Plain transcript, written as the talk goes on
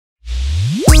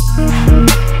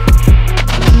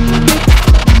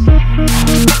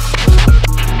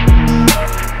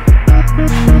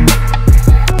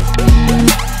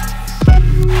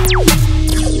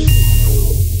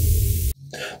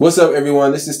What's up,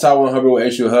 everyone? This is Tywon with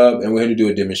H2Hubb, and we're here to do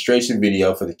a demonstration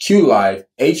video for the Q-Life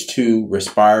H2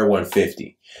 Respire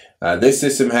 150. This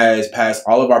system has passed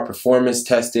all of our performance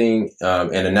testing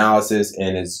and analysis,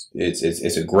 and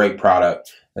it's a great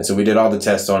product. And so we did all the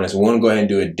tests on it. So we want to go ahead and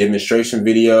do a demonstration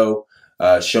video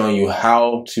showing you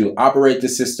how to operate the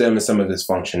system and some of its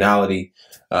functionality.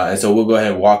 And so we'll go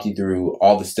ahead and walk you through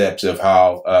all the steps of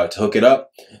how to hook it up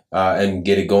and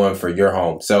get it going for your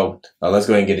home. So let's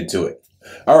go ahead and get into it.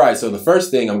 All right, so the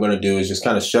first thing I'm going to do is just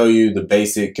kind of show you the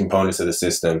basic components of the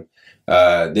system.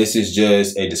 This is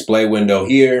just a display window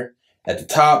here. At the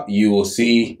top, you will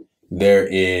see there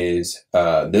is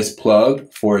this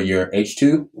plug for your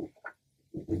H2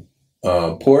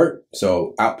 port,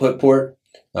 so output port.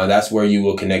 That's where you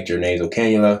will connect your nasal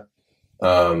cannula.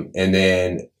 And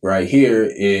then right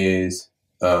here is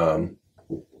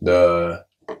the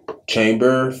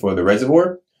chamber for the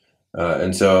reservoir.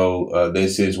 And so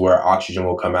this is where oxygen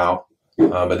will come out,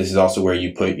 but this is also where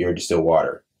you put your distilled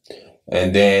water.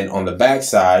 And then on the back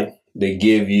side, they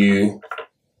give you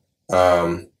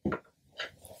some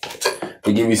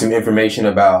information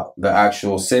about the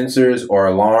actual sensors or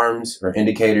alarms or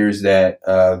indicators that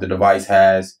the device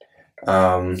has.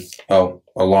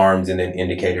 Alarms and then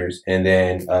indicators, and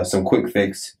then some quick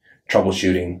fix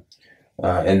troubleshooting.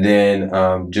 And then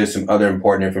just some other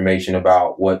important information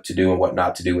about what to do and what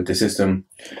not to do with the system.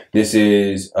 This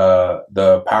is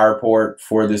the power port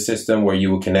for the system where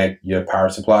you will connect your power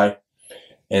supply.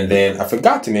 And then I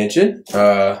forgot to mention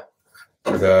the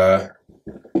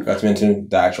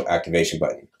actual activation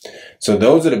button. So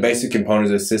those are the basic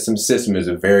components of the system. System is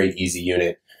a very easy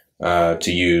unit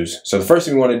to use. So the first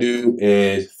thing we want to do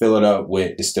is fill it up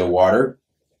with distilled water.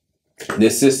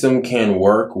 This system can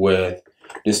work with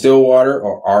distilled water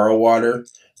or RO water.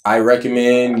 I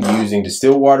recommend using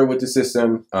distilled water with the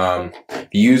system. If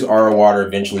you use RO water,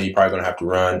 eventually you're probably going to have to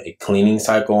run a cleaning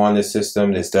cycle on this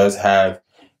system. This does have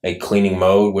a cleaning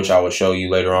mode, which I will show you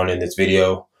later on in this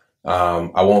video.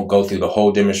 I won't go through the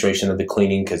whole demonstration of the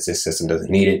cleaning because this system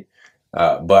doesn't need it.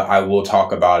 But I will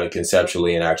talk about it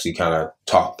conceptually and actually kind of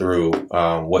talk through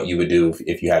what you would do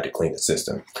if you had to clean the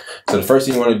system. So the first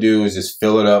thing you want to do is just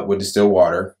fill it up with distilled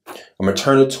water. I'm going to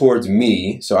turn it towards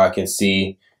me so I can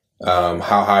see how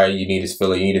high you need to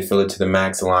fill it. You need to fill it to the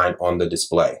max line on the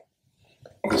display.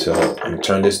 So I'm going to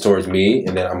turn this towards me,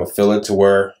 and then I'm going to fill it to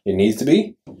where it needs to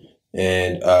be.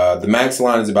 And the max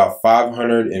line is about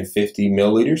 550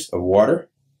 milliliters of water.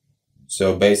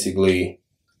 So basically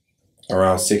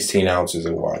around 16 ounces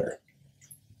of water.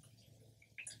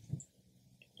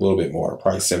 A little bit more,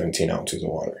 probably 17 ounces of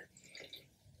water.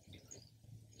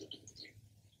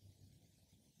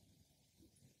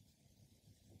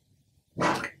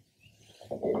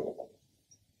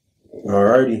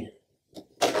 Alrighty.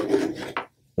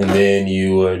 And then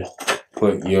you would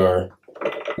put your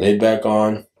lid back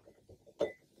on.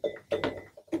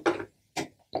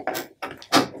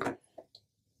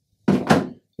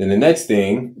 Then the next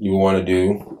thing you want to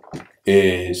do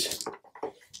is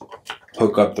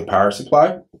hook up the power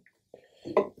supply.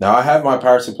 Now I have my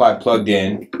power supply plugged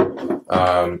in.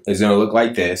 It's going to look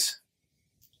like this.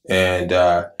 And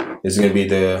this is going to be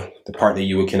the part that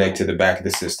you would connect to the back of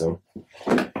the system.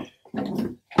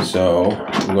 So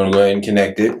we're going to go ahead and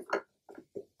connect it.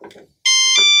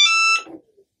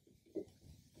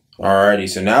 Alrighty,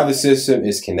 so now the system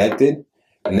is connected.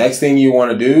 The next thing you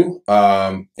want to do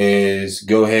is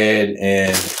go ahead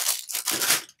and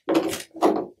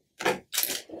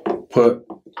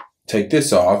take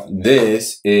this off.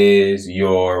 This is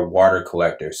your water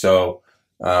collector. So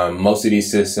most of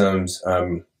these systems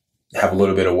have a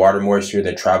little bit of water moisture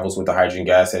that travels with the hydrogen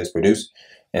gas that is produced.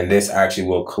 And this actually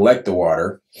will collect the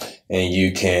water. And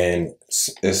you can,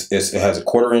 it has a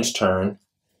 1/4-inch turn.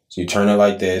 So you turn it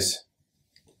like this.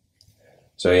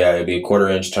 So yeah, it'd be a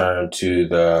 1/4-inch turn to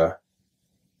the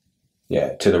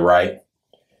right,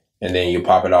 and then you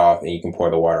pop it off and you can pour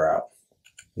the water out.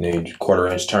 And then you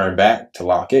 1/4-inch turn back to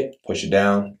lock it, push it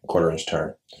down, 1/4-inch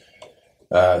turn.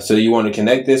 So you want to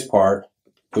connect this part,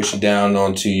 push it down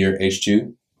onto your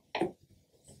H2.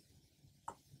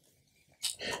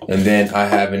 And then I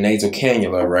have a nasal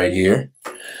cannula right here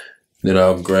that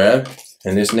I'll grab,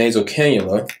 and this nasal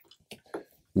cannula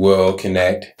will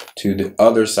connect to the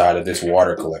other side of this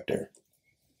water collector.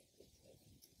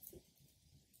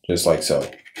 Just like so.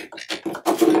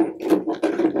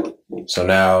 So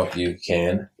now you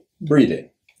can breathe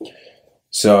it.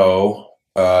 So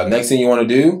next thing you want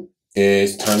to do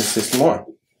is turn the system on.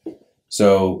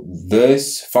 So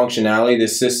this functionality,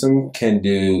 this system can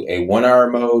do a 1-hour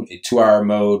mode, a 2-hour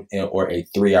mode, or a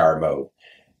 3-hour mode.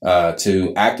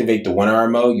 To activate the 1-hour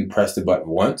mode, you press the button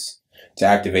once. To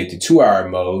activate the 2-hour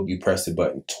mode, you press the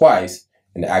button twice.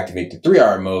 And to activate the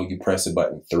 3-hour mode, you press the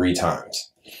button 3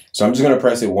 times. So I'm just going to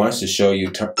press it once to show you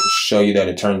that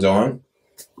it turns on.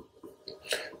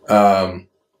 And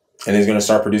it's going to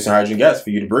start producing hydrogen gas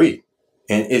for you to breathe.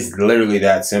 And it's literally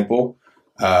that simple.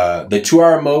 The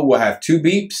 2-hour mode will have 2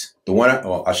 beeps.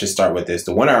 I should start with this.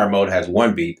 The 1-hour mode has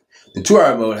 1 beep. The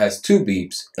 2-hour mode has 2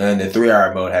 beeps. And the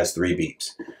 3-hour mode has 3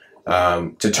 beeps.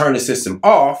 To turn the system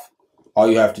off, all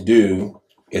you have to do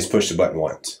is push the button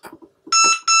once.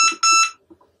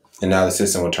 And now the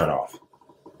system will turn off.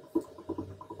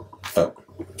 Oh,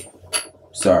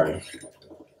 sorry.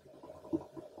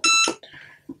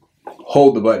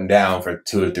 Hold the button down for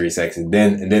 2 or 3 seconds, and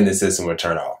then the system will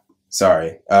turn off.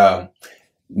 Sorry.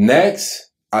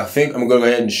 Next, I think I'm going to go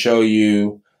ahead and show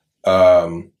you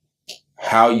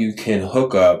how you can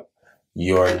hook up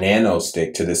your nano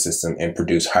stick to the system and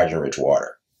produce hydrogen-rich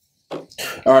water.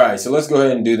 All right, so let's go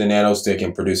ahead and do the nano stick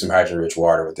and produce some hydrogen-rich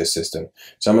water with this system.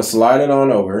 So I'm going to slide it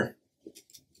on over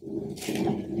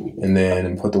and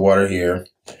then put the water here.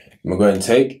 I'm going to go ahead and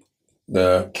take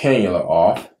the cannula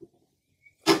off,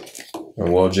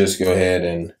 and we'll just go ahead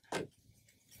and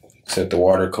set the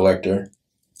water collector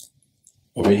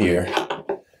over here.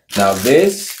 Now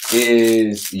this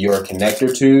is your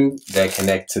connector tube that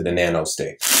connects to the nano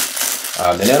stick.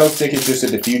 The nano stick is just a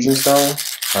diffusion stone.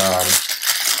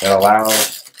 It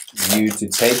allows you to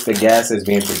take the gas that's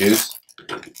being produced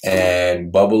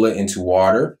and bubble it into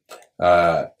water.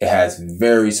 It has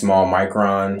very small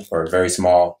micron or very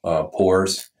small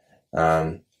pores,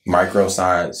 micro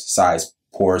size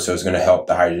pores, so it's going to help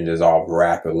the hydrogen dissolve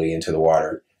rapidly into the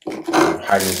water.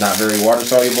 Hydrogen is not very water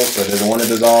soluble, so it doesn't want to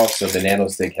dissolve, so the nano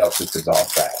stick helps it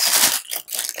dissolve fast.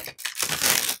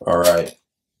 All right.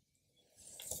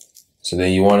 So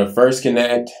then you want to first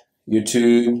connect your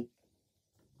tube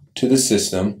to the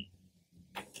system,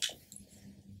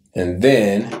 and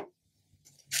then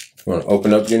you want to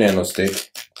open up your nano stick,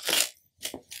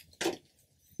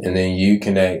 and then you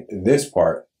connect this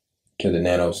part to the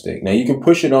nano stick. Now you can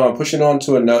push it on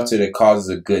to enough that it causes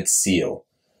a good seal,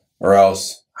 or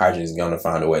else hydrogen is going to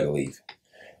find a way to leave.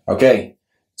 Okay,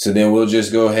 so then we'll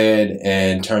just go ahead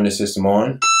and turn the system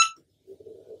on.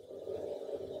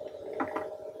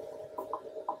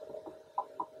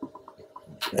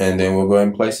 And then we'll go ahead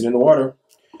and place it in the water.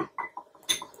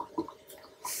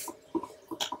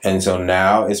 And so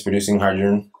now it's producing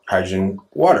hydrogen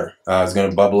water. It's going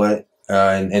to bubble it.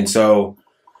 And so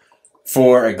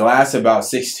for a glass about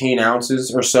 16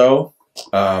 ounces or so,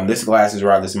 this glass is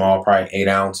rather small, probably 8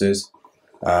 ounces.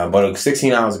 But a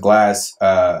 16-ounce glass,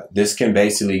 this can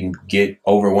basically get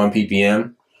over 1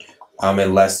 ppm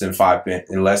in less than 5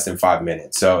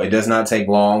 minutes. So it does not take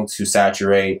long to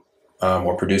saturate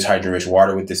or produce hydrogen-rich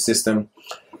water with this system,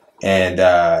 and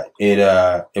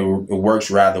it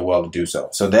works rather well to do so.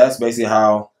 So that's basically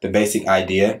how the basic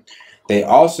idea. They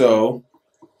also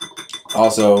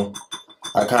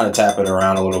I kind of tap it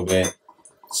around a little bit,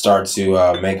 start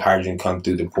to make hydrogen come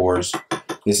through the pores.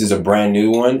 This is a brand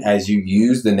new one. As you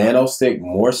use the nano stick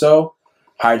more so,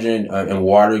 hydrogen and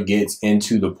water gets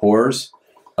into the pores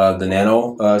of the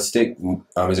nano stick.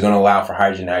 Is going to allow for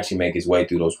hydrogen to actually make its way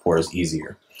through those pores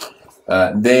easier.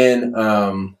 And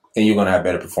you're going to have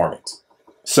better performance.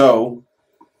 So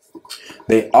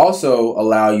they also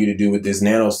allow you to do with this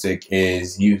nano stick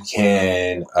is you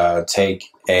can take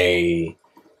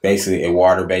basically a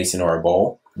water basin or a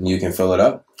bowl, and you can fill it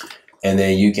up, and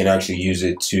then you can actually use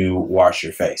it to wash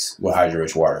your face with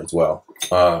hydrogen-rich water as well.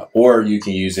 Or you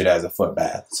can use it as a foot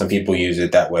bath. Some people use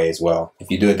it that way as well. If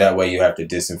you do it that way, you have to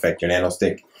disinfect your nano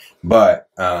stick, but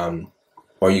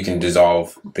or you can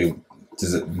dissolve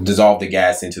the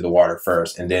gas into the water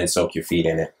first and then soak your feet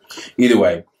in it. Either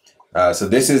way, so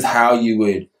this is how you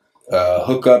would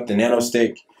hook up the nano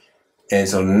stick. And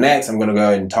so next I'm going to go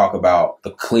ahead and talk about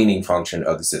the cleaning function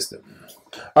of the system.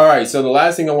 All right, so the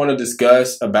last thing I want to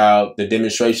discuss about the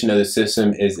demonstration of the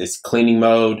system is its cleaning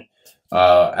mode.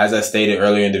 As I stated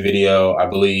earlier in the video, I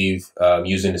believe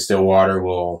using distilled water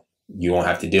you won't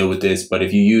have to deal with this, but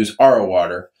if you use RO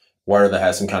water that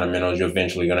has some kind of minerals, you're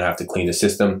eventually going to have to clean the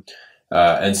system.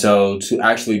 And so to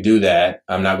actually do that,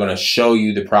 I'm not going to show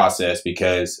you the process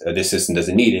because this system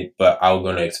doesn't need it, but I'm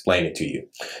going to explain it to you.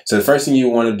 So the first thing you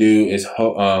want to do is,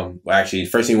 you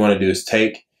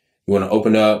want to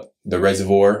open up the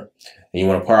reservoir, and you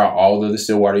want to pour out all the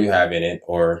distilled water you have in it,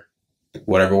 or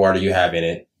whatever water you have in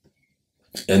it.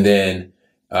 And then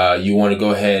you want to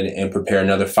go ahead and prepare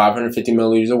another 550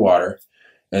 milliliters of water.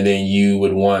 And then you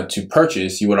would want to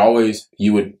purchase, you would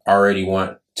already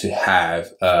want to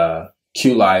have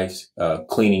Q-Life's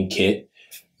cleaning kit.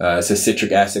 It's a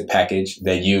citric acid package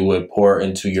that you would pour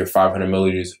into your 500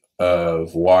 milliliters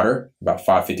of water, about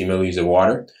 550 milliliters of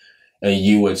water. And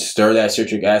you would stir that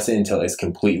citric acid until it's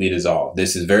completely dissolved.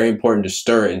 This is very important to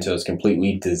stir it until it's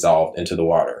completely dissolved into the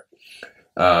water.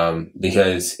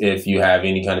 Because if you have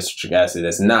any kind of citric acid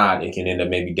that's not, it can end up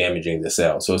maybe damaging the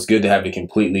cell. So it's good to have it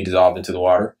completely dissolved into the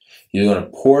water. You're going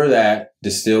to pour that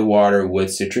distilled water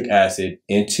with citric acid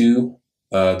into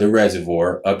the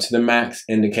reservoir up to the max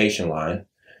indication line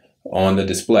on the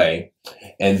display.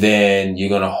 And then you're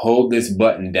going to hold this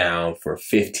button down for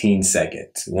 15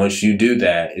 seconds. Once you do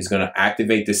that, it's going to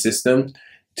activate the system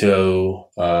to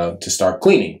start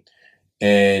cleaning.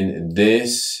 And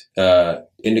this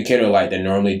indicator light that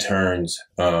normally turns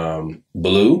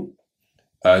blue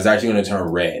is actually going to turn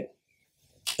red.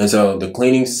 And so the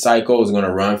cleaning cycle is going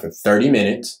to run for 30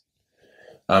 minutes.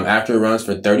 After it runs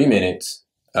for 30 minutes,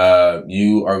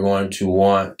 you are going to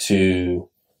want to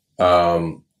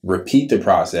repeat the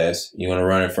process. You're going to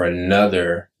run it for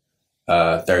another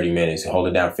 30 minutes. Hold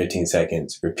it down 15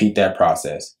 seconds. Repeat that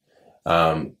process.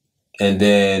 And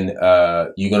then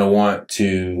you're going to want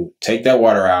to take that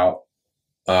water out,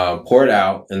 pour it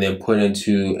out, and then put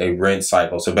into a rinse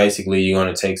cycle. So basically, you're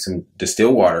going to take some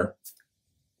distilled water,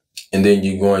 and then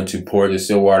you're going to pour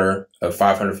distilled water of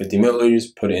 550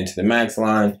 milliliters, put it into the max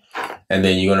line, and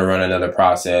then you're going to run another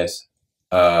process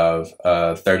of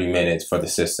 30 minutes for the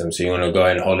system. So you're going to go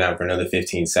ahead and hold down for another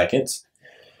 15 seconds.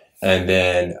 And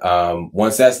then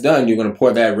once that's done, you're going to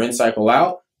pour that rinse cycle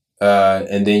out,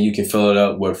 and then you can fill it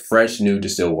up with fresh, new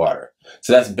distilled water.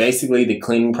 So that's basically the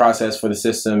cleaning process for the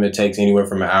system. It takes anywhere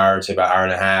from an hour to about an hour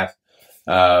and a half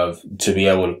to be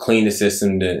able to clean the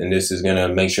system. And this is going to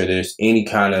make sure there's any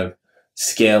kind of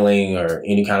scaling or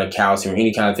any kind of calcium or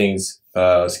any kind of things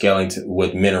scaling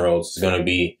with minerals is going to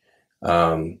be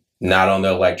not on the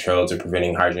electrodes or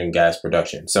preventing hydrogen gas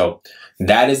production. So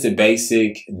that is the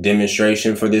basic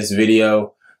demonstration for this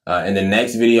video. In the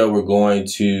next video, we're going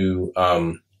to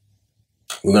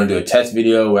do a test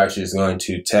video. We're actually just going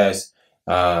to test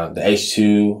the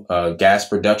H2 gas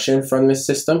production from this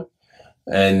system,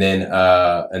 and then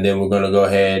we're going to go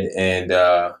ahead and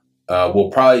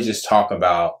we'll probably just talk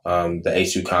about the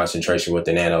H2 concentration with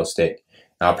the nano stick.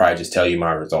 I'll probably just tell you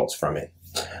my results from it.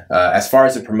 As far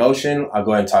as the promotion, I'll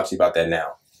go ahead and talk to you about that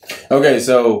now. Okay,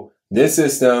 so this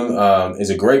system is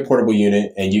a great portable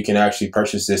unit, and you can actually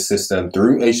purchase this system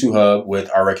through H2Hubb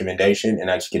with our recommendation and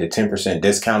actually get a 10%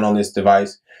 discount on this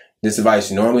device. This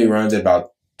device normally runs at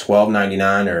about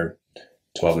 $1,299 or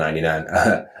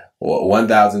 $1,299,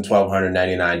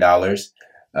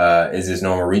 $1,1299 is this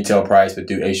normal retail price, but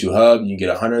through H2Hubb, you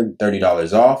get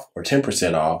 $130 off or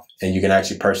 10% off, and you can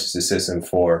actually purchase the system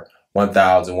for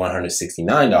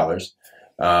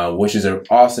 $1,169, which is an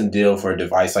awesome deal for a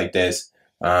device like this.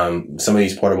 Some of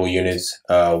these portable units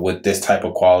with this type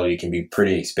of quality can be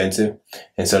pretty expensive.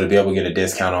 And so to be able to get a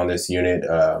discount on this unit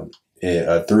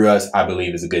through us, I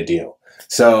believe is a good deal.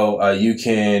 So you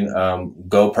can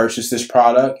go purchase this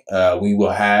product. We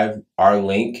will have our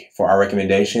link for our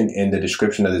recommendation in the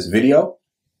description of this video.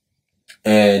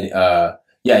 And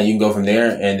yeah, you can go from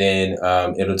there, and then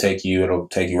it'll take you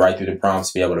right through the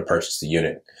prompts to be able to purchase the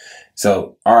unit.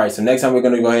 So, all right. So next time we're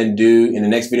going to go ahead and in the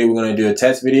next video, we're going to do a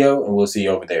test video, and we'll see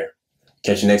you over there.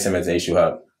 Catch you next time at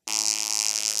H2Hubb.